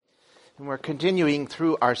And we're continuing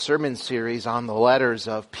through our sermon series on the letters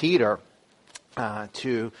of Peter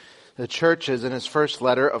to the churches, in his first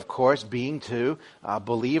letter, of course, being to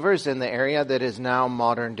believers in the area that is now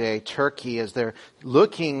modern-day Turkey, as they're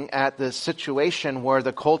looking at this situation where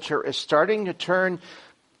the culture is starting to turn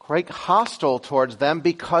quite hostile towards them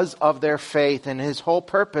because of their faith. And his whole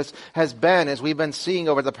purpose has been, as we've been seeing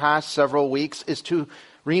over the past several weeks, is to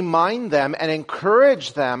remind them and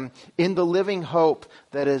encourage them in the living hope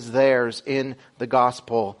that is theirs in the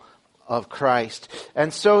gospel of Christ.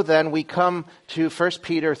 And so then we come to 1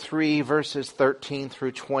 Peter 3 verses 13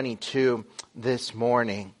 through 22 this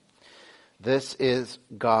morning. This is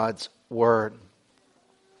God's word.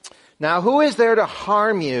 Now, who is there to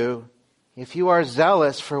harm you if you are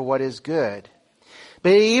zealous for what is good?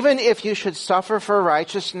 But even if you should suffer for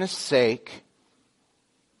righteousness' sake,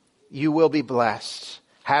 you will be blessed.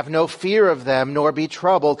 Have no fear of them, nor be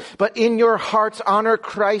troubled, but in your hearts honor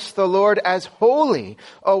Christ the Lord as holy,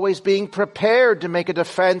 always being prepared to make a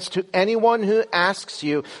defense to anyone who asks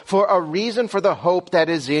you for a reason for the hope that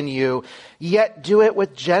is in you. Yet do it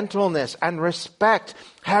with gentleness and respect,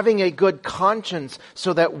 having a good conscience,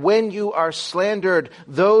 so that when you are slandered,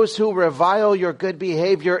 those who revile your good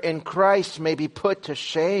behavior in Christ may be put to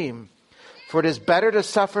shame. For it is better to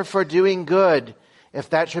suffer for doing good,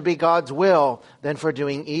 if that should be God's will, than for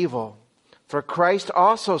doing evil. For Christ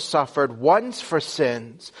also suffered once for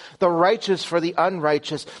sins, the righteous for the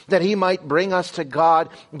unrighteous, that he might bring us to God,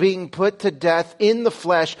 being put to death in the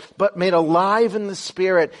flesh, but made alive in the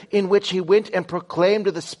Spirit, in which he went and proclaimed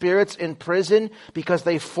to the spirits in prison, because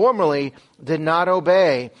they formerly did not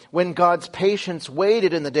obey, when God's patience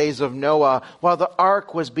waited in the days of Noah, while the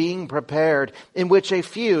ark was being prepared, in which a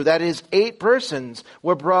few, that is 8 persons,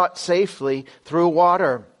 were brought safely through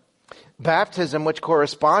water. Baptism, which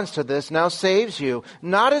corresponds to this, now saves you,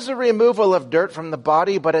 not as a removal of dirt from the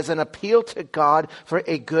body, but as an appeal to God for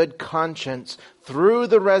a good conscience, through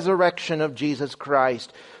the resurrection of Jesus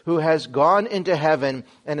Christ, who has gone into heaven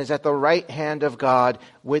and is at the right hand of God,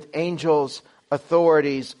 with angels,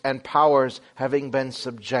 authorities, and powers having been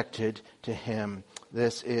subjected to him.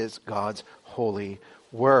 This is God's holy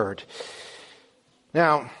word.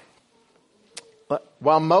 Now,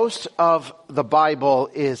 while most of the Bible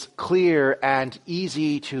is clear and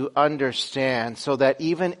easy to understand, so that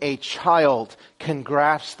even a child can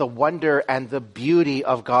grasp the wonder and the beauty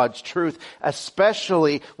of God's truth,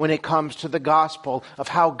 especially when it comes to the gospel of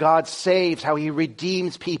how God saves, how he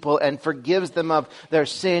redeems people and forgives them of their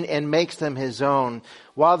sin and makes them his own.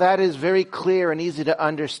 While that is very clear and easy to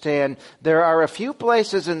understand, there are a few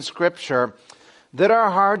places in Scripture that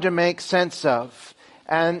are hard to make sense of.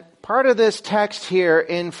 And part of this text here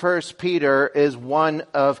in 1 Peter is one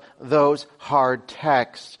of those hard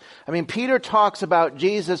texts. I mean, Peter talks about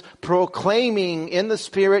Jesus proclaiming in the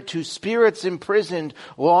Spirit to spirits imprisoned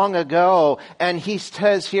long ago. And he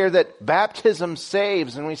says here that baptism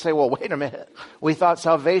saves. And we say, well, wait a minute. We thought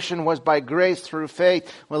salvation was by grace through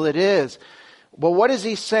faith. Well, it is. Well, what is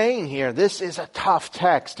he saying here? This is a tough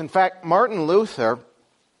text. In fact, Martin Luther,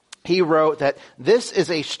 he wrote that this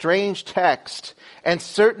is a strange text and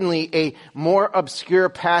certainly a more obscure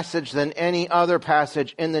passage than any other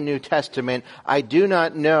passage in the New Testament. I do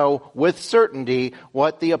not know with certainty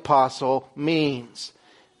what the apostle means.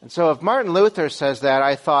 And so if Martin Luther says that,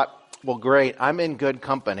 I thought, well, great, I'm in good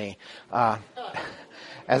company.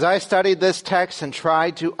 As I studied this text and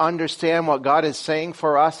tried to understand what God is saying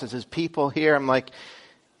for us as his people here, I'm like,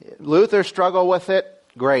 Luther struggled with it.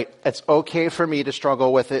 Great. It's okay for me to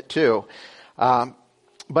struggle with it too.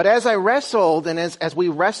 But as I wrestled and as we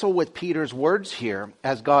wrestle with Peter's words here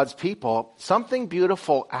as God's people, something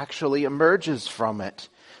beautiful actually emerges from it.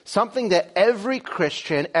 Something that every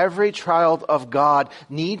Christian, every child of God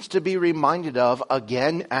needs to be reminded of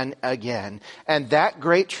again and again. And that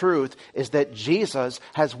great truth is that Jesus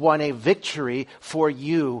has won a victory for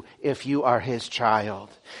you if you are his child.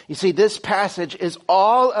 You see, this passage is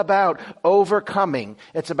all about overcoming.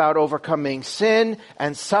 It's about overcoming sin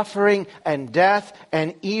and suffering and death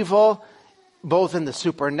and evil, both in the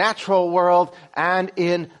supernatural world and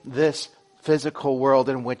in this physical world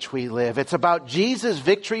in which we live. It's about Jesus'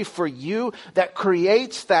 victory for you that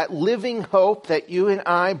creates that living hope that you and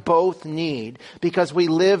I both need, because we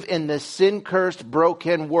live in this sin-cursed,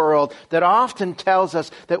 broken world that often tells us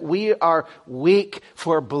that we are weak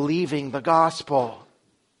for believing the gospel.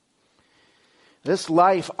 This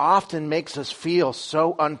life often makes us feel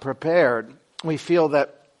so unprepared. We feel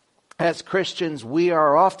that as Christians, we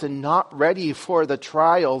are often not ready for the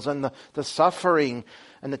trials and the suffering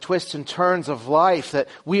and the twists and turns of life, that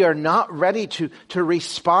we are not ready to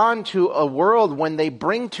respond to a world when they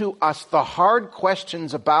bring to us the hard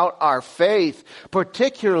questions about our faith,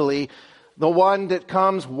 particularly the one that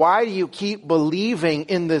comes, why do you keep believing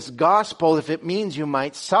in this gospel if it means you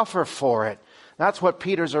might suffer for it? That's what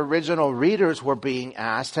Peter's original readers were being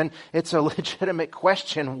asked, and it's a legitimate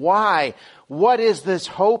question. Why? What is this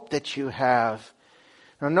hope that you have?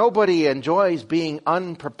 Now, nobody enjoys being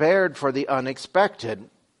unprepared for the unexpected,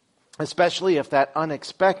 especially if that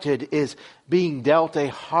unexpected is being dealt a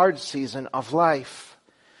hard season of life.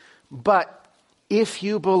 But if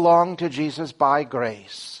you belong to Jesus by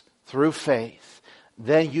grace, through faith,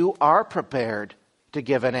 then you are prepared to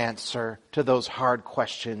give an answer to those hard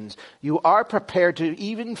questions. You are prepared to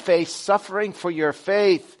even face suffering for your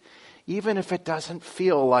faith, even if it doesn't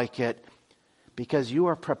feel like it, because you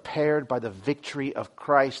are prepared by the victory of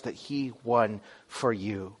Christ that He won for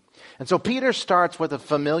you. And so Peter starts with a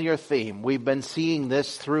familiar theme. We've been seeing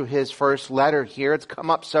this through his first letter here. It's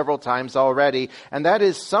come up several times already. And that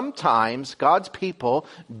is, sometimes God's people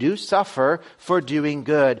do suffer for doing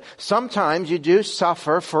good. Sometimes you do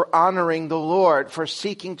suffer for honoring the Lord, for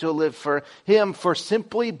seeking to live for Him, for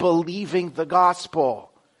simply believing the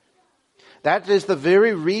gospel. That is the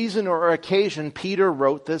very reason or occasion Peter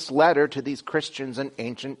wrote this letter to these Christians in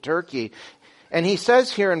ancient Turkey. And he says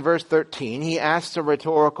here in verse 13, he asks a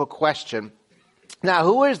rhetorical question. Now,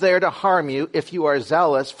 who is there to harm you if you are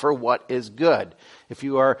zealous for what is good? If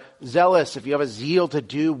you are zealous, if you have a zeal to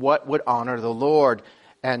do what would honor the Lord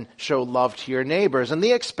and show love to your neighbors. And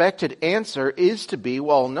the expected answer is to be,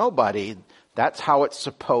 well, nobody. That's how it's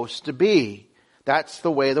supposed to be. That's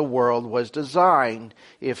the way the world was designed.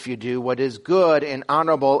 If you do what is good and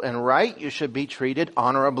honorable and right, you should be treated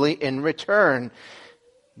honorably in return.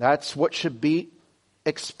 That's what should be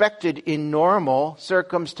expected in normal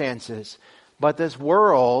circumstances. But this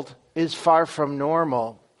world is far from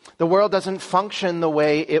normal. The world doesn't function the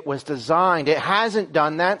way it was designed. It hasn't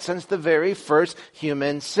done that since the very first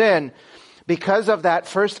human sin. Because of that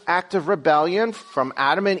first act of rebellion from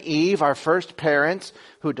Adam and Eve, our first parents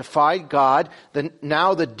who defied God,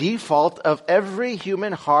 now the default of every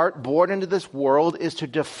human heart born into this world is to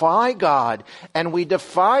defy God. And we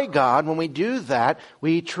defy God. When we do that,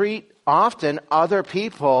 we treat often other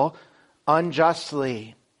people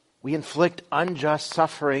unjustly. We inflict unjust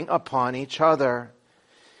suffering upon each other.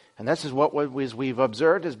 And this is what we've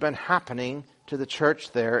observed has been happening to the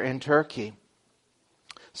church there in Turkey.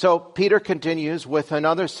 So Peter continues with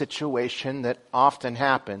another situation that often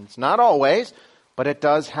happens. Not always, but it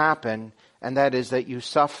does happen. And that is that you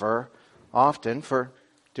suffer often for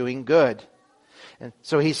doing good. And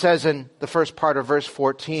so he says in the first part of verse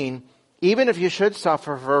 14, even if you should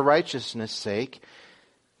suffer for righteousness' sake,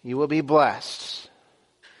 you will be blessed.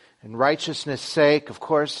 And righteousness' sake, of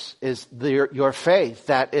course, is your faith.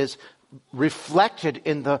 That is reflected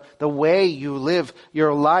in the way you live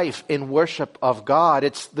your life in worship of God.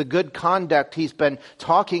 It's the good conduct he's been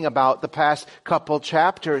talking about the past couple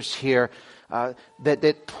chapters here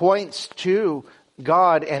that points to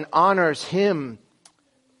God and honors Him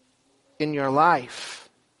in your life.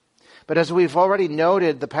 But as we've already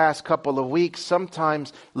noted the past couple of weeks,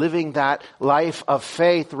 sometimes living that life of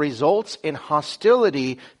faith results in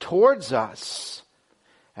hostility towards us.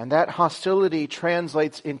 And that hostility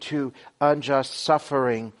translates into unjust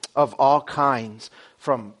suffering of all kinds,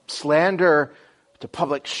 from slander to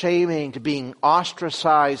public shaming to being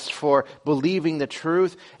ostracized for believing the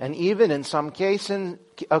truth, and even in some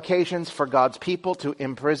occasions for God's people to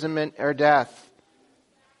imprisonment or death.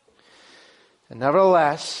 And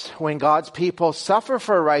nevertheless, when God's people suffer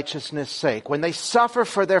for righteousness' sake, when they suffer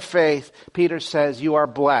for their faith, Peter says, you are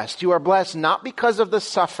blessed. You are blessed not because of the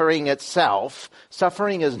suffering itself.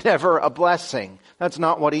 Suffering is never a blessing. That's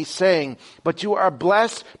not what he's saying. But you are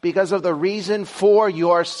blessed because of the reason for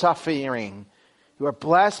your suffering. You are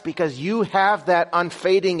blessed because you have that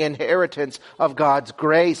unfading inheritance of God's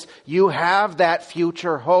grace. You have that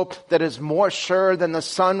future hope that is more sure than the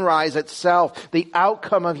sunrise itself. The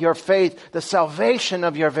outcome of your faith, the salvation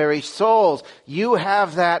of your very souls. You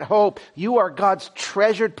have that hope. You are God's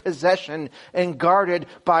treasured possession and guarded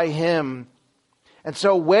by Him. And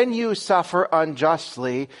so when you suffer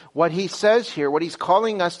unjustly, what he says here, what he's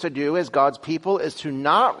calling us to do as God's people is to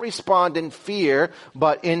not respond in fear,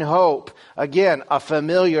 but in hope. Again, a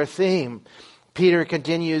familiar theme. Peter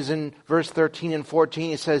continues in verse 13 and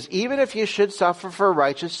 14. He says, even if you should suffer for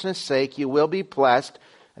righteousness' sake, you will be blessed.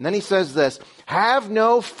 And then he says this, have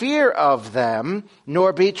no fear of them,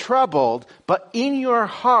 nor be troubled, but in your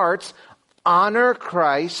hearts honor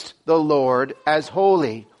Christ the Lord as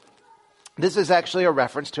holy. This is actually a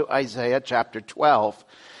reference to Isaiah chapter 12.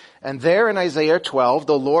 And there in Isaiah 12,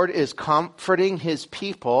 the Lord is comforting his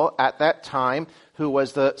people at that time, who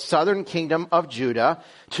was the southern kingdom of Judah,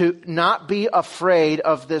 to not be afraid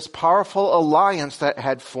of this powerful alliance that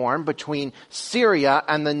had formed between Syria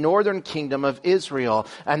and the northern kingdom of Israel.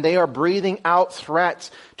 And they are breathing out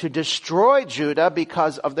threats to destroy Judah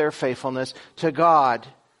because of their faithfulness to God.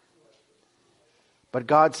 But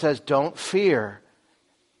God says, don't fear.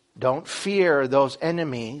 Don't fear those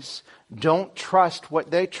enemies. Don't trust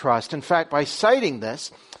what they trust. In fact, by citing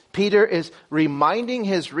this, Peter is reminding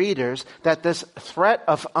his readers that this threat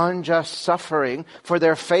of unjust suffering for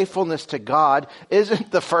their faithfulness to God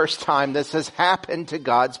isn't the first time this has happened to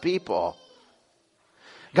God's people.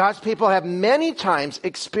 God's people have many times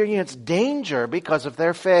experienced danger because of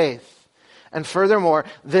their faith. And furthermore,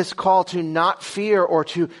 this call to not fear or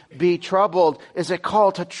to be troubled is a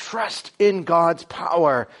call to trust in God's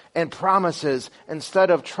power and promises instead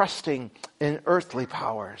of trusting in earthly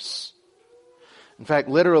powers. In fact,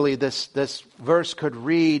 literally, this verse could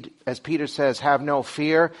read, as Peter says, have no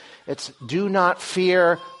fear. It's do not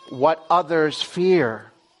fear what others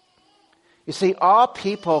fear. You see, all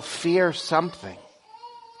people fear something.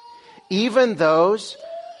 Even those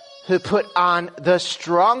who put on the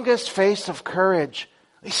strongest face of courage,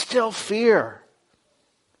 they still fear.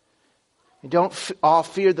 We don't all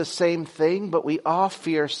fear the same thing, but we all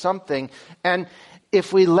fear something. And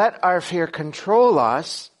if we let our fear control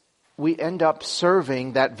us, we end up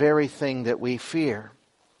serving that very thing that we fear.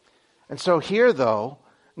 And so here, though,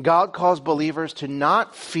 God calls believers to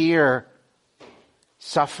not fear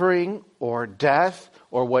suffering or death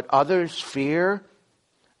or what others fear.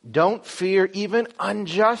 Don't fear even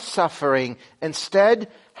unjust suffering. Instead,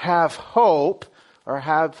 have hope, or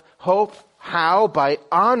have hope how? By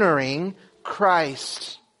honoring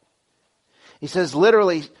Christ. He says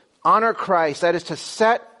literally, honor Christ. That is to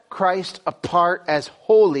set Christ apart as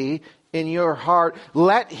holy in your heart.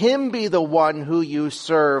 Let him be the one who you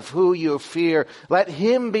serve, who you fear. Let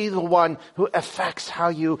him be the one who affects how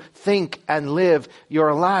you think and live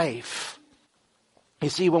your life. You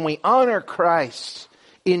see, when we honor Christ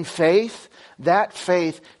in faith, that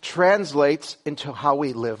faith translates into how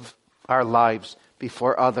we live our lives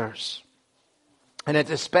before others. And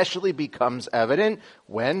it especially becomes evident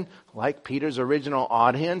when, like Peter's original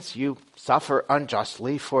audience, you suffer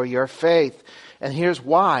unjustly for your faith. And here's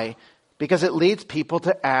why. Because it leads people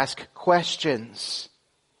to ask questions.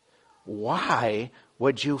 Why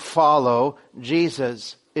would you follow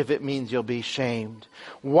Jesus if it means you'll be shamed?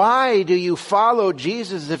 Why do you follow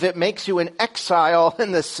Jesus if it makes you an exile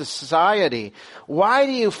in the society? Why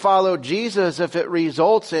do you follow Jesus if it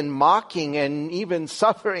results in mocking and even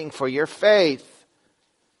suffering for your faith?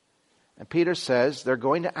 And Peter says they're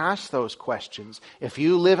going to ask those questions. If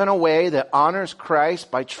you live in a way that honors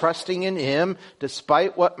Christ by trusting in him,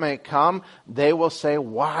 despite what may come, they will say,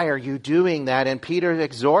 why are you doing that? And Peter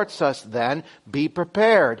exhorts us then, be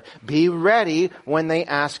prepared. Be ready when they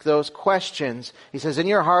ask those questions. He says, in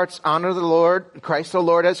your hearts, honor the Lord, Christ the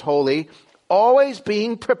Lord as holy, always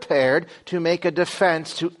being prepared to make a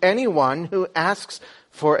defense to anyone who asks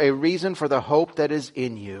for a reason for the hope that is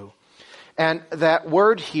in you. And that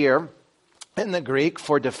word here, in the Greek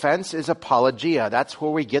for defense is apologia. That's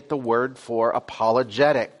where we get the word for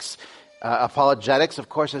apologetics. Apologetics, of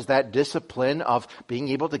course, is that discipline of being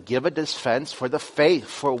able to give a defense for the faith,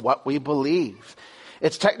 for what we believe.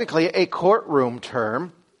 It's technically a courtroom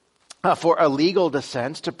term for a legal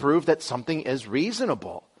defense to prove that something is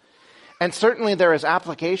reasonable. And certainly there is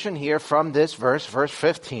application here from this verse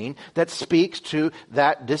 15, that speaks to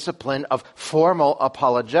that discipline of formal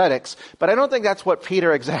apologetics. But I don't think that's what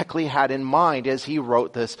Peter exactly had in mind as he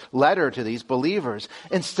wrote this letter to these believers.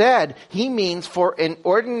 Instead, he means for an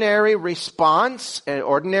ordinary response, an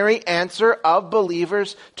ordinary answer of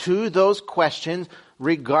believers to those questions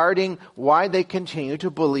regarding why they continue to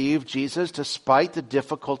believe Jesus despite the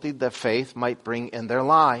difficulty that faith might bring in their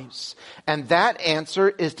lives. And that answer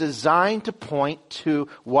is designed to point to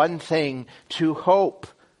one thing, to hope.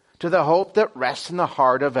 To the hope that rests in the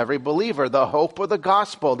heart of every believer. The hope of the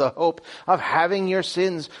gospel. The hope of having your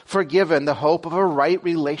sins forgiven. The hope of a right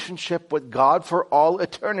relationship with God for all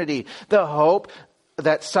eternity. The hope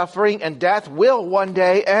that suffering and death will one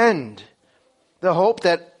day end. The hope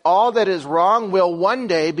that all that is wrong will one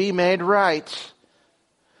day be made right.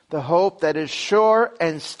 The hope that is sure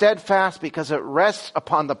and steadfast because it rests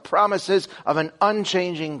upon the promises of an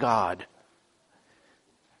unchanging God.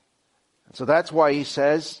 So that's why he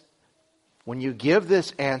says, when you give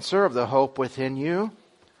this answer of the hope within you,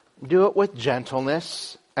 do it with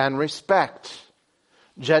gentleness and respect.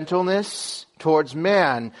 Gentleness towards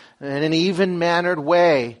man in an even-mannered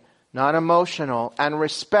way, not emotional, and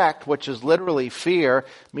respect, which is literally fear,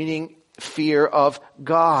 meaning fear of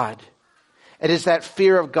God. It is that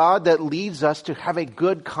fear of God that leads us to have a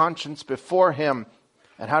good conscience before Him.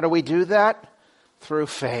 And how do we do that? Through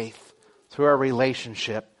faith, through our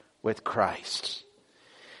relationship with Christ.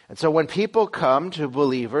 And so when people come to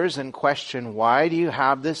believers and question, why do you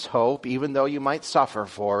have this hope, even though you might suffer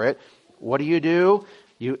for it, what do?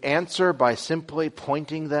 You answer by simply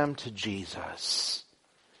pointing them to Jesus.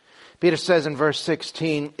 Peter says in verse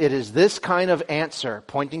 16, it is this kind of answer,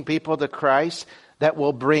 pointing people to Christ, that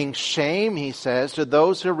will bring shame, he says, to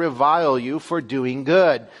those who revile you for doing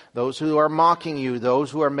good. Those who are mocking you,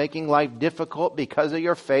 those who are making life difficult because of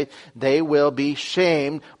your faith, they will be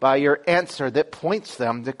shamed by your answer that points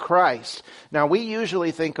them to Christ. Now, we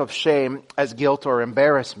usually think of shame as guilt or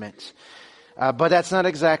embarrassment. But that's not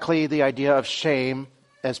exactly the idea of shame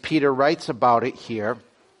as Peter writes about it here.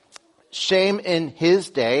 Shame in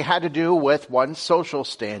his day had to do with one's social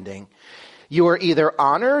standing. You were either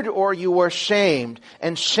honored or you were shamed.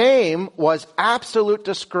 And shame was absolute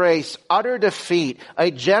disgrace, utter defeat.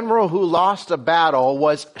 A general who lost a battle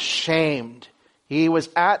was shamed. He was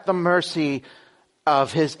at the mercy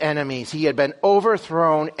of his enemies. He had been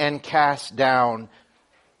overthrown and cast down.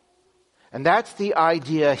 And that's the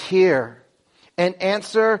idea here. An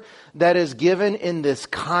answer that is given in this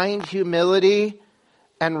kind humility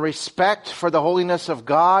and respect for the holiness of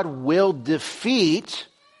God will defeat,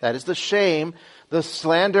 that is the shame, the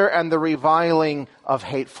slander and the reviling of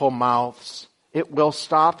hateful mouths. It will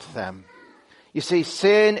stop them. You see,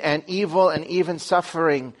 sin and evil and even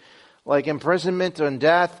suffering, like imprisonment and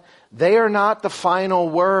death, they are not the final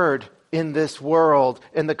word in this world,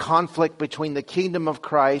 in the conflict between the kingdom of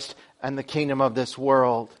Christ and the kingdom of this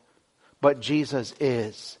world. But Jesus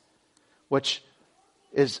is, which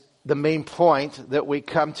is the main point that we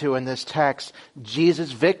come to in this text.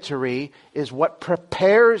 Jesus' victory is what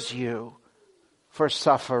prepares you for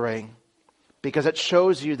suffering, because it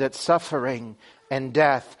shows you that suffering and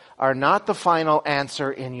death are not the final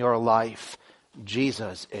answer in your life.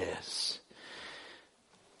 Jesus is.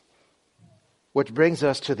 Which brings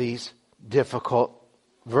us to these difficult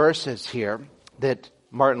verses here that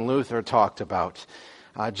Martin Luther talked about.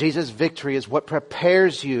 Jesus' victory is what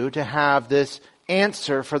prepares you to have this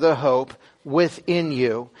answer for the hope within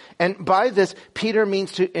you. And by this, Peter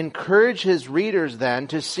means to encourage his readers then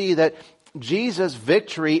to see that Jesus'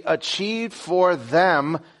 victory achieved for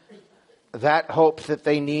them that hope that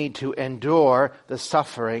they need to endure the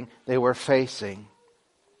suffering they were facing.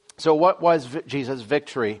 So what was Jesus'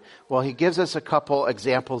 victory? Well, he gives us a couple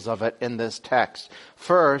examples of it in this text.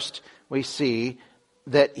 First, we see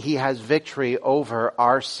that he has victory over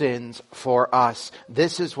our sins for us.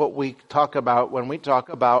 This is what we talk about when we talk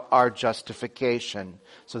about our justification.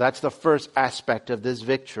 So that's the first aspect of this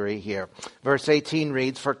victory here. Verse 18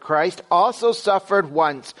 reads, "For Christ also suffered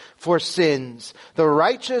once for sins, the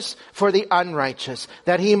righteous for the unrighteous,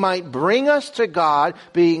 that he might bring us to God,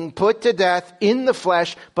 being put to death in the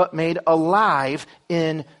flesh, but made alive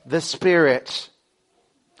in the Spirit."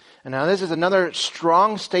 And now this is another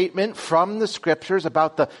strong statement from the Scriptures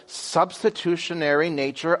about the substitutionary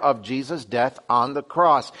nature of Jesus' death on the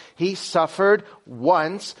cross. He suffered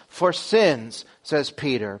once for sins, says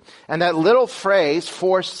Peter. And that little phrase,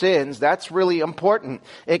 for sins, that's really important.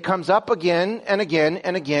 It comes up again and again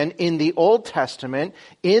and again in the Old Testament,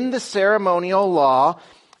 in the ceremonial law,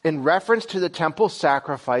 in reference to the temple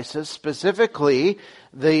sacrifices, specifically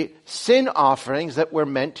the sin offerings that were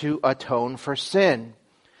meant to atone for sin.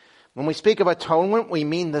 When we speak of atonement, we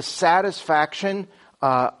mean the satisfaction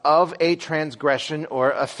of a transgression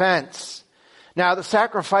or offense. Now, the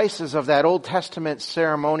sacrifices of that Old Testament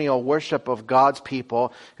ceremonial worship of God's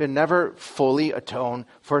people could never fully atone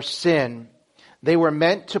for sin. They were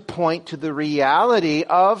meant to point to the reality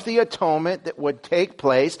of the atonement that would take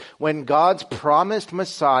place when God's promised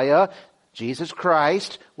Messiah, Jesus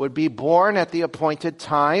Christ, would be born at the appointed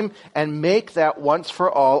time and make that once for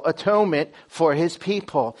all atonement for his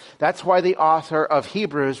people. That's why the author of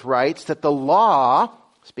Hebrews writes that the law,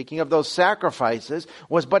 speaking of those sacrifices,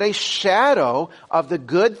 was but a shadow of the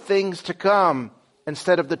good things to come,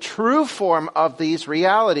 instead of the true form of these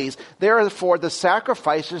realities. Therefore, the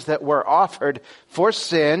sacrifices that were offered for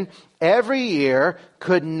sin every year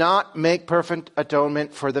could not make perfect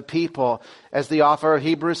atonement for the people. As the author of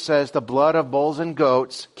Hebrews says, the blood of bulls and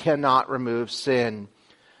goats cannot remove sin.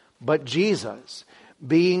 But Jesus,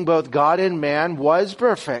 being both God and man, was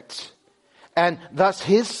perfect. And thus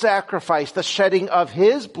his sacrifice, the shedding of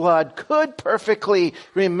his blood, could perfectly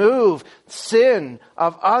remove sin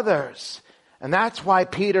of others. And that's why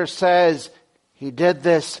Peter says He did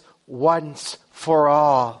this once for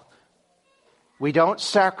all. We don't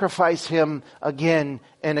sacrifice him again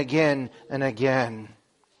and again and again,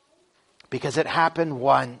 because it happened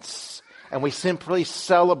once. And we simply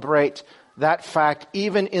celebrate that fact,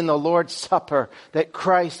 even in the Lord's Supper, that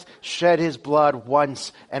Christ shed his blood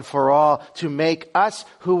once and for all to make us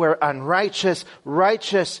who were unrighteous,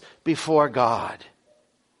 righteous before God.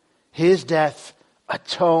 His death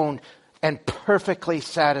atoned and perfectly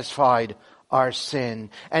satisfied our sin.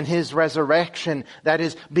 And his resurrection, that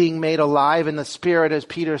is being made alive in the Spirit, as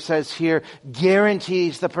Peter says here,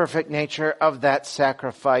 guarantees the perfect nature of that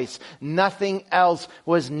sacrifice. Nothing else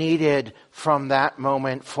was needed from that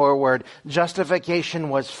moment forward. Justification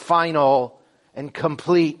was final and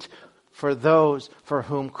complete for those for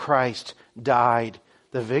whom Christ died.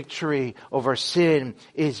 The victory over sin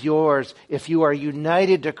is yours if you are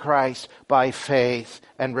united to Christ by faith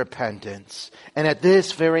and repentance. And at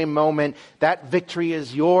this very moment, that victory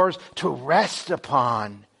is yours to rest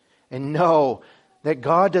upon and know that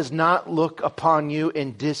God does not look upon you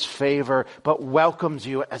in disfavor, but welcomes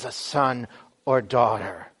you as a son or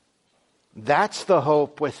daughter. That's the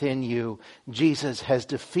hope within you. Jesus has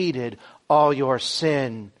defeated all your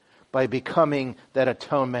sin by becoming that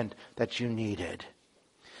atonement that you needed.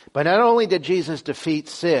 But not only did Jesus defeat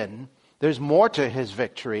sin, there's more to his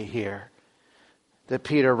victory here that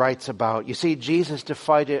Peter writes about. You see, Jesus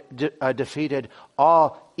defeated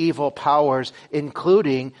all evil powers,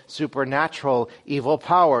 including supernatural evil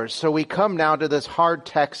powers. So we come now to this hard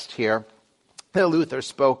text here that Luther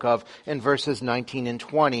spoke of in verses 19 and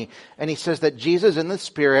 20. And he says that Jesus in the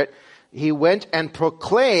Spirit, he went and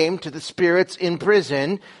proclaimed to the spirits in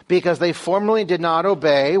prison, because they formerly did not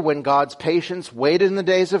obey, when God's patience waited in the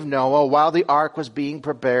days of Noah while the ark was being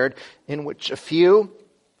prepared, in which a few,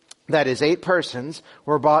 that is 8 persons,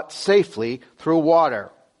 were brought safely through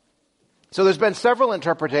water. So there's been several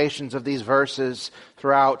interpretations of these verses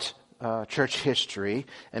throughout church history,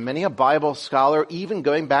 and many a Bible scholar, even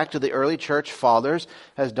going back to the early church fathers,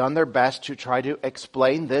 has done their best to try to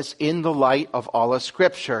explain this in the light of all of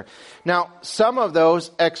Scripture. Now, some of those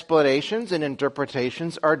explanations and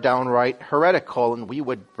interpretations are downright heretical, and we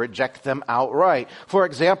would reject them outright. For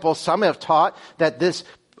example, some have taught that this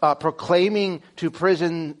proclaiming to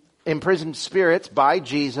imprisoned spirits by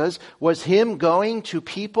Jesus was him going to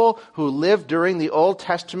people who lived during the Old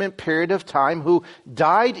Testament period of time, who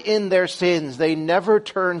died in their sins. They never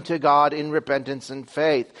turned to God in repentance and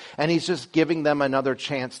faith. And he's just giving them another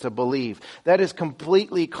chance to believe. That is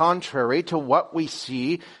completely contrary to what we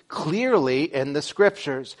see clearly in the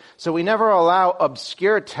Scriptures. So we never allow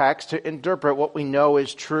obscure text to interpret what we know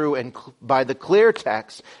is true and by the clear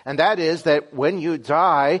text. And that is that when you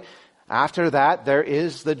die, after that, there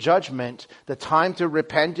is the judgment. The time to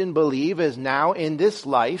repent and believe is now in this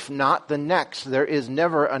life, not the next. There is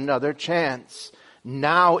never another chance.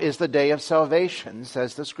 Now is the day of salvation,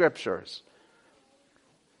 says the Scriptures.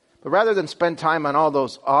 But rather than spend time on all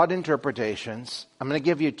those odd interpretations, I'm going to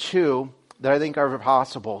give you 2 that I think are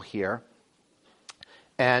possible here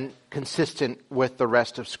and consistent with the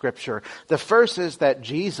rest of Scripture. The first is that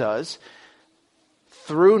Jesus,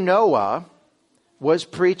 through Noah, was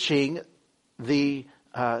preaching the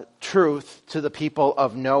truth to the people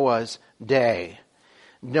of Noah's day.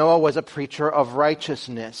 Noah was a preacher of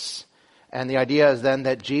righteousness. And the idea is then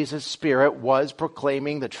that Jesus' Spirit was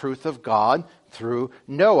proclaiming the truth of God through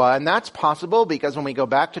Noah. And that's possible because when we go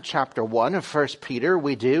back to chapter 1 of 1 Peter,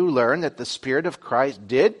 we do learn that the Spirit of Christ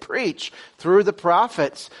did preach through the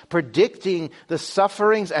prophets, predicting the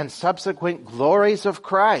sufferings and subsequent glories of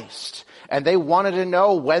Christ. And they wanted to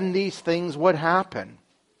know when these things would happen.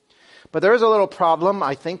 But there is a little problem,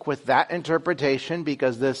 I think, with that interpretation,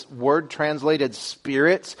 because this word translated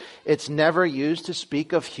spirits, it's never used to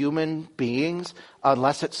speak of human beings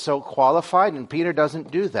unless it's so qualified, and Peter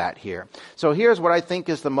doesn't do that here. So here's what I think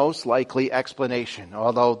is the most likely explanation.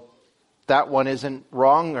 Although that one isn't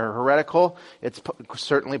wrong or heretical, it's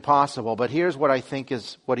certainly possible. But here's what I think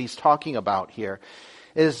is what he's talking about here.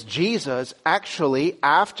 Is Jesus actually,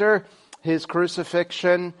 after his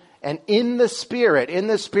crucifixion and in the Spirit, in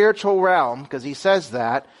the spiritual realm, because he says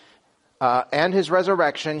that, and his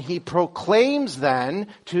resurrection, he proclaims then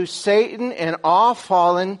to Satan and all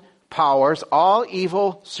fallen powers, all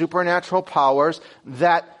evil supernatural powers,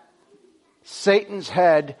 that Satan's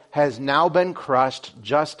head has now been crushed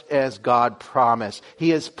just as God promised.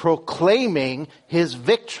 He is proclaiming his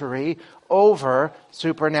victory over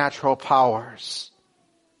supernatural powers.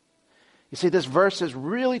 You see, this verse is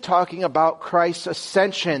really talking about Christ's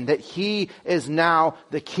ascension, that he is now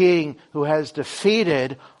the king who has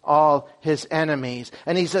defeated all his enemies.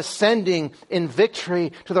 And he's ascending in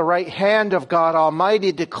victory to the right hand of God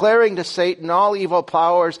Almighty, declaring to Satan all evil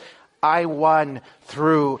powers, I won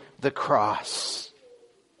through the cross.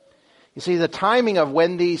 You see, the timing of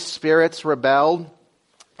when these spirits rebelled,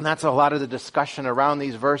 and that's a lot of the discussion around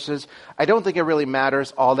these verses, I don't think it really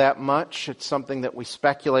matters all that much. It's something that we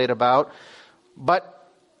speculate about. But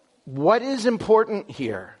what is important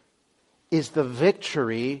here is the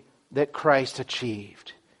victory that Christ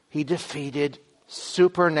achieved. He defeated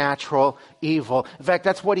supernatural evil. In fact,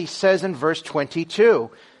 that's what he says in verse 22.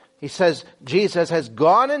 He says Jesus has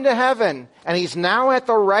gone into heaven and he's now at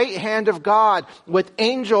the right hand of God with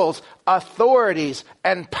angels, authorities,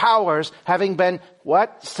 and powers having been,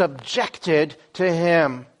 what? Subjected to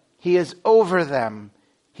him. He is over them.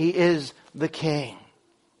 He is the king.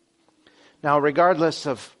 Now, regardless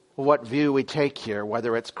of what view we take here,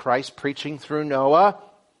 whether it's Christ preaching through Noah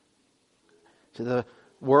to the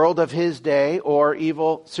world of his day or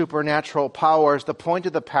evil supernatural powers, the point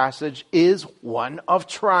of the passage is one of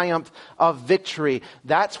triumph, of victory.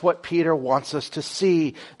 That's what Peter wants us to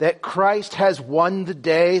see, that Christ has won the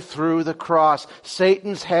day through the cross.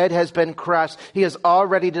 Satan's head has been crushed. He is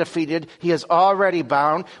already defeated. He is already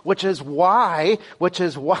bound, which is why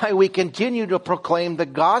we continue to proclaim the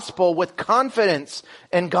gospel with confidence,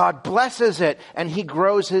 and God blesses it, and he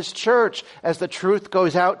grows his church as the truth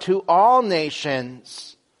goes out to all nations.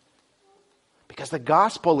 Because the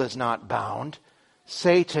gospel is not bound.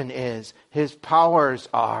 Satan is. His powers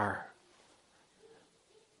are.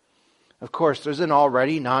 Of course, there's an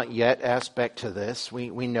already not yet aspect to this. We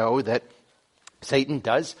know that Satan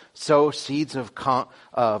does sow seeds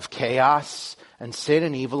of chaos and sin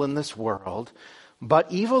and evil in this world. But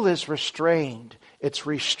evil is restrained. It's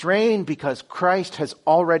restrained because Christ has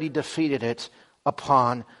already defeated it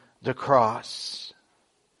upon the cross.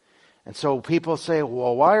 And so people say,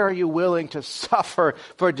 well, why are you willing to suffer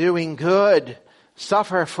for doing good?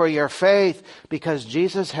 Suffer for your faith, because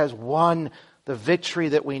Jesus has won the victory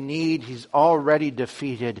that we need. He's already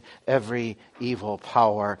defeated every evil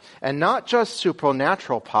power. And not just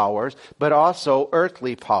supernatural powers, but also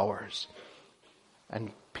earthly powers.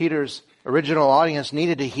 And Peter's original audience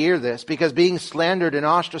needed to hear this, because being slandered and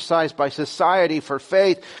ostracized by society for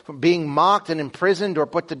faith, from being mocked and imprisoned or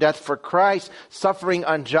put to death for Christ, suffering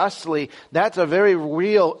unjustly, that's a very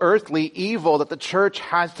real earthly evil that the church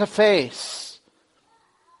has to face.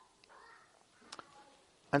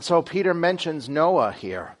 And so Peter mentions Noah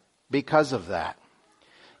here because of that.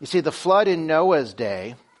 You see, the flood in Noah's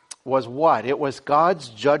day was what? It was God's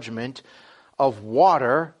judgment of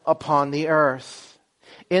water upon the earth.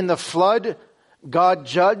 In the flood, God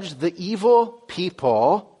judged the evil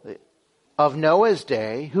people of Noah's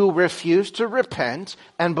day who refused to repent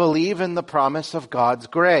and believe in the promise of God's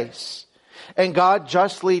grace. And God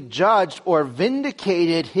justly judged or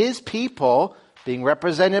vindicated his people, being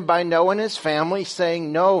represented by Noah and his family,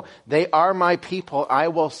 saying, no, they are my people, I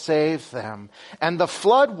will save them. And the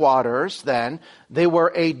flood waters, then, they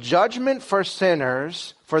were a judgment for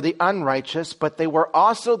sinners, for the unrighteous, but they were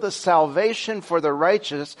also the salvation for the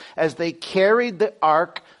righteous as they carried the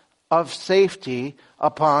ark of safety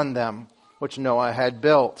upon them, which Noah had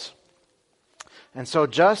built. And so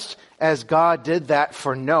just as God did that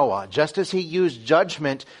for Noah, just as he used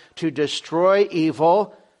judgment to destroy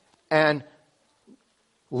evil and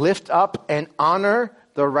lift up and honor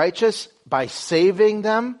the righteous by saving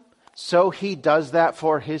them, so he does that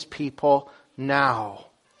for his people now.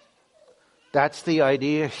 That's the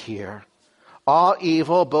idea here. All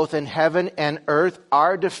evil, both in heaven and earth,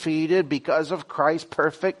 are defeated because of Christ's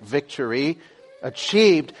perfect victory,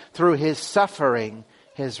 achieved through his suffering,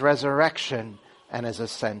 his resurrection, and his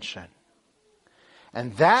ascension.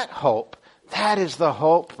 And that hope, that is the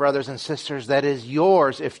hope, brothers and sisters, that is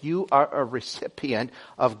yours if you are a recipient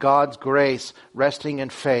of God's grace, resting in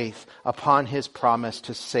faith upon his promise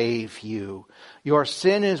to save you. Your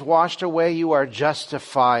sin is washed away. You are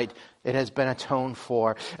justified. It has been atoned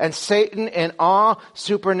for. And Satan and all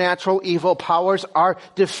supernatural evil powers are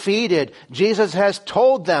defeated. Jesus has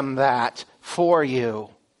told them that for you.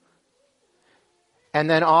 And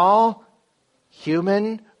then all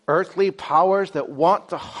human, earthly powers that want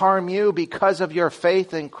to harm you because of your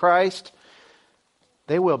faith in Christ,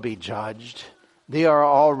 they will be judged. They are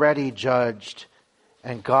already judged.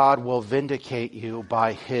 And God will vindicate you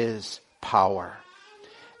by his power.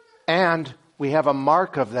 And we have a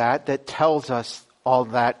mark of that tells us all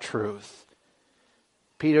that truth.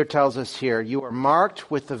 Peter tells us here, you are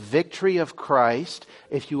marked with the victory of Christ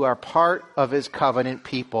if you are part of his covenant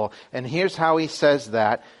people. And here's how he says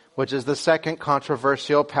that, which is the second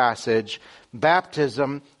controversial passage.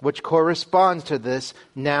 Baptism, which corresponds to this,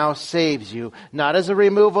 now saves you, not as a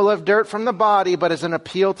removal of dirt from the body, but as an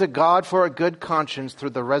appeal to God for a good conscience through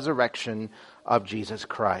the resurrection of Jesus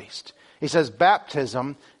Christ. He says,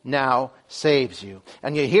 baptism now saves you.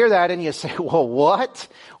 And you hear that and you say, well, what?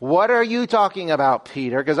 What are you talking about,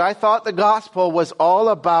 Peter? Because I thought the gospel was all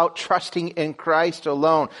about trusting in Christ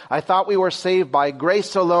alone. I thought we were saved by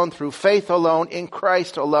grace alone, through faith alone, in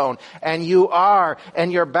Christ alone. And you are.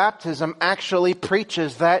 And your baptism actually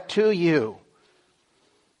preaches that to you.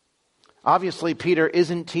 Obviously, Peter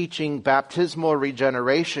isn't teaching baptismal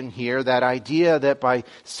regeneration here, that idea that by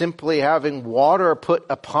simply having water put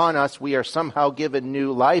upon us, we are somehow given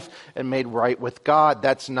new life and made right with God.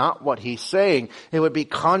 That's not what he's saying. It would be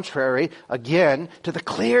contrary, again, to the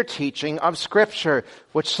clear teaching of Scripture,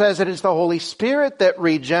 which says it is the Holy Spirit that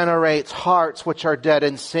regenerates hearts which are dead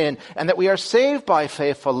in sin, and that we are saved by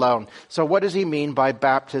faith alone. So what does he mean by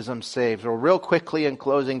baptism saves? Well, real quickly in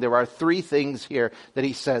closing, there are three things here that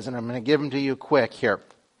he says, and I'm going to give them to you quick here.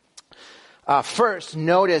 First,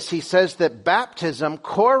 notice he says that baptism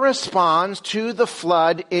corresponds to the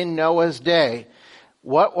flood in Noah's day.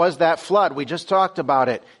 What was that flood? We just talked about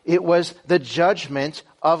it. It was the judgment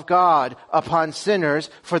of God upon sinners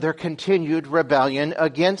for their continued rebellion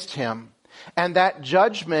against him. And that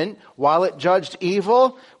judgment, while it judged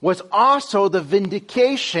evil, was also the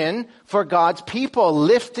vindication for God's people,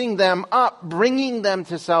 lifting them up, bringing them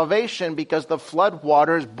to salvation because the flood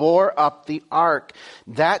waters bore up the ark.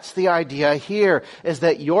 That's the idea here, is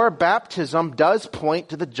that your baptism does point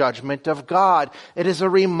to the judgment of God. It is a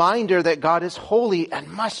reminder that God is holy and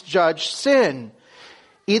must judge sin.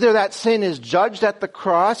 Either that sin is judged at the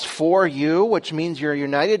cross for you, which means you're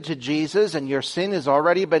united to Jesus and your sin has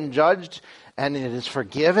already been judged and it is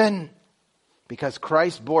forgiven because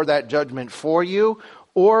Christ bore that judgment for you,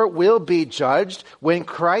 or will be judged when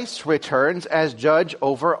Christ returns as judge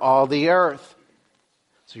over all the earth.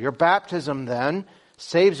 So your baptism then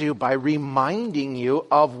saves you by reminding you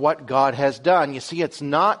of what God has done. You see, it's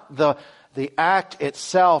not the act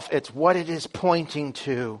itself, it's what it is pointing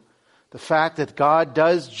to. The fact that God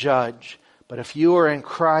does judge, but if you are in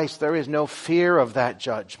Christ, there is no fear of that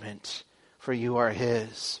judgment, for you are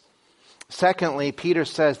his. Secondly, Peter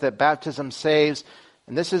says that baptism saves,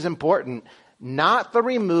 and this is important, not the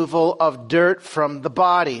removal of dirt from the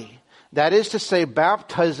body. That is to say,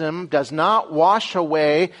 baptism does not wash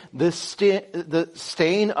away the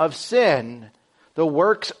stain of sin, the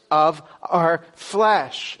works of our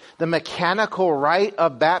flesh. The mechanical rite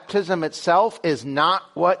of baptism itself is not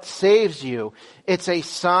what saves you. It's a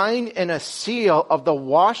sign and a seal of the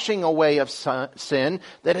washing away of sin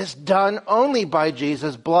that is done only by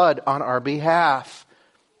Jesus' blood on our behalf.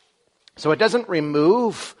 So it doesn't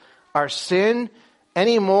remove our sin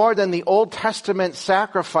any more than the Old Testament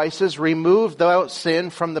sacrifices removed the sin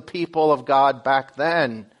from the people of God back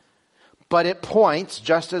then. But it points,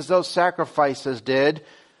 just as those sacrifices did,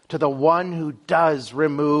 to the one who does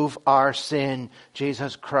remove our sin,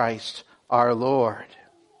 Jesus Christ, our Lord.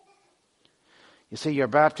 You see, your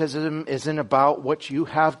baptism isn't about what you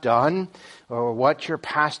have done or what your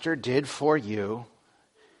pastor did for you.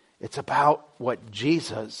 It's about what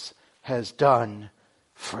Jesus has done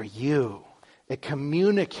for you. It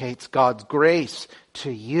communicates God's grace to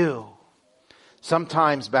you.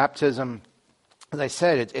 Sometimes baptism, as I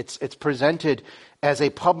said, it's presented as a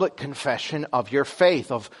public confession of your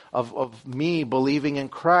faith, of me believing in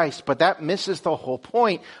Christ. But that misses the whole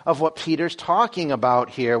point of what Peter's talking about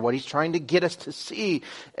here, what he's trying to get us to see.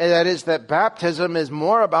 And that is that baptism is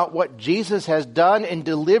more about what Jesus has done in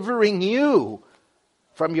delivering you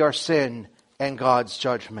from your sin and God's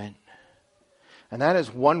judgment. And that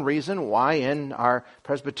is one reason why in our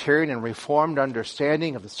Presbyterian and Reformed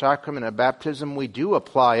understanding of the sacrament of baptism, we do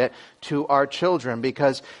apply it to our children,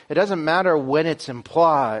 because it doesn't matter when it's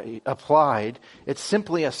applied. It's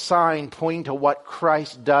simply a sign pointing to what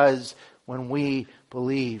Christ does when we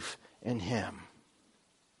believe in him.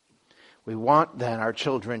 We want then our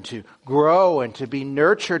children to grow and to be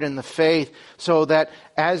nurtured in the faith so that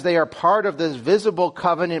as they are part of this visible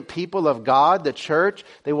covenant people of God, the church,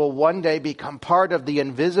 they will one day become part of the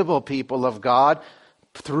invisible people of God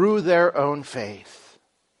through their own faith.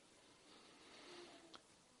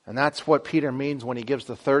 And that's what Peter means when he gives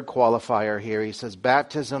the third qualifier here. He says,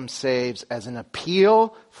 baptism saves as an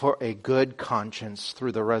appeal for a good conscience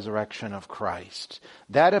through the resurrection of Christ.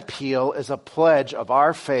 That appeal is a pledge of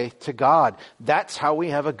our faith to God. That's how we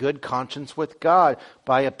have a good conscience with God,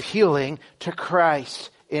 by appealing to Christ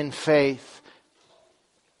in faith.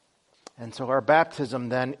 And so our baptism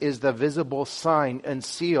then is the visible sign and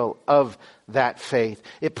seal of that faith.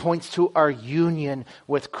 It points to our union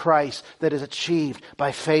with Christ that is achieved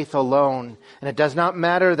by faith alone. And it does not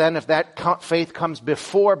matter then if that faith comes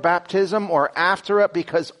before baptism or after it,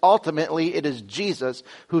 because ultimately it is Jesus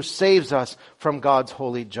who saves us from God's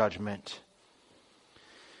holy judgment.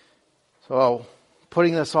 So,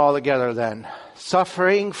 putting this all together then,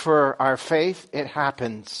 suffering for our faith, it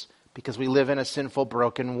happens because we live in a sinful,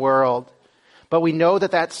 broken world. But we know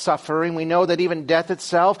that suffering, we know that even death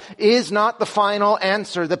itself is not the final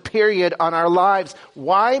answer, the period on our lives.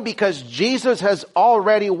 Why? Because Jesus has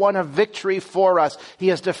already won a victory for us. He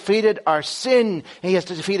has defeated our sin. He has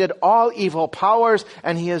defeated all evil powers,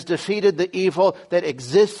 and He has defeated the evil that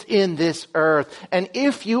exists in this earth. And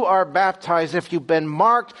if you are baptized, if you've been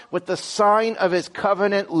marked with the sign of His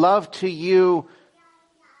covenant love to you,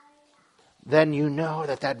 then you know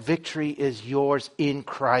that victory is yours in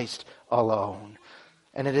Christ alone.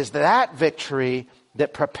 And it is that victory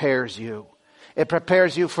that prepares you. It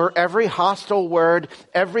prepares you for every hostile word,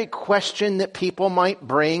 every question that people might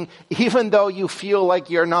bring, even though you feel like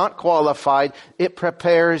you're not qualified. It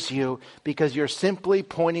prepares you because you're simply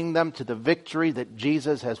pointing them to the victory that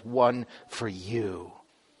Jesus has won for you.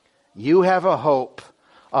 You have a hope,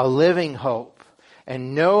 a living hope.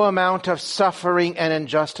 And no amount of suffering and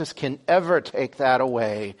injustice can ever take that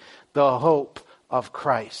away. The hope of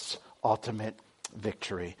Christ's ultimate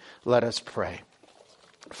victory. Let us pray.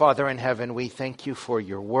 Father in heaven, we thank you for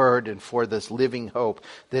your word and for this living hope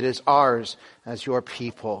that is ours as your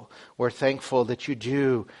people. We're thankful that you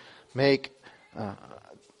do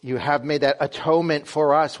you have made that atonement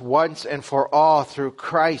for us once and for all through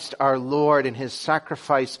Christ our Lord and His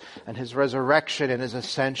sacrifice and His resurrection and His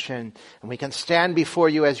ascension. And we can stand before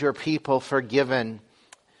you as your people forgiven.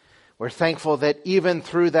 We're thankful that even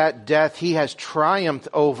through that death, He has triumphed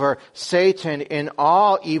over Satan in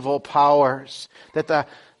all evil powers. That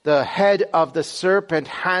the head of the serpent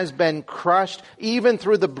has been crushed, even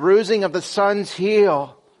through the bruising of the Son's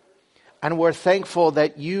heel. And we're thankful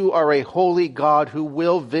that you are a holy God who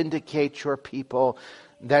will vindicate your people,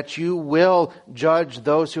 that you will judge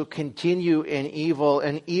those who continue in evil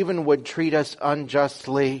and even would treat us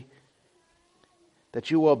unjustly,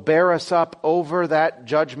 that you will bear us up over that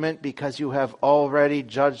judgment because you have already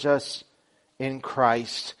judged us in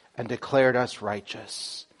Christ and declared us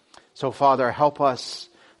righteous. So, Father, help us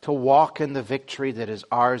to walk in the victory that is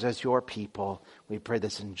ours as your people. We pray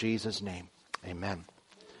this in Jesus' name. Amen.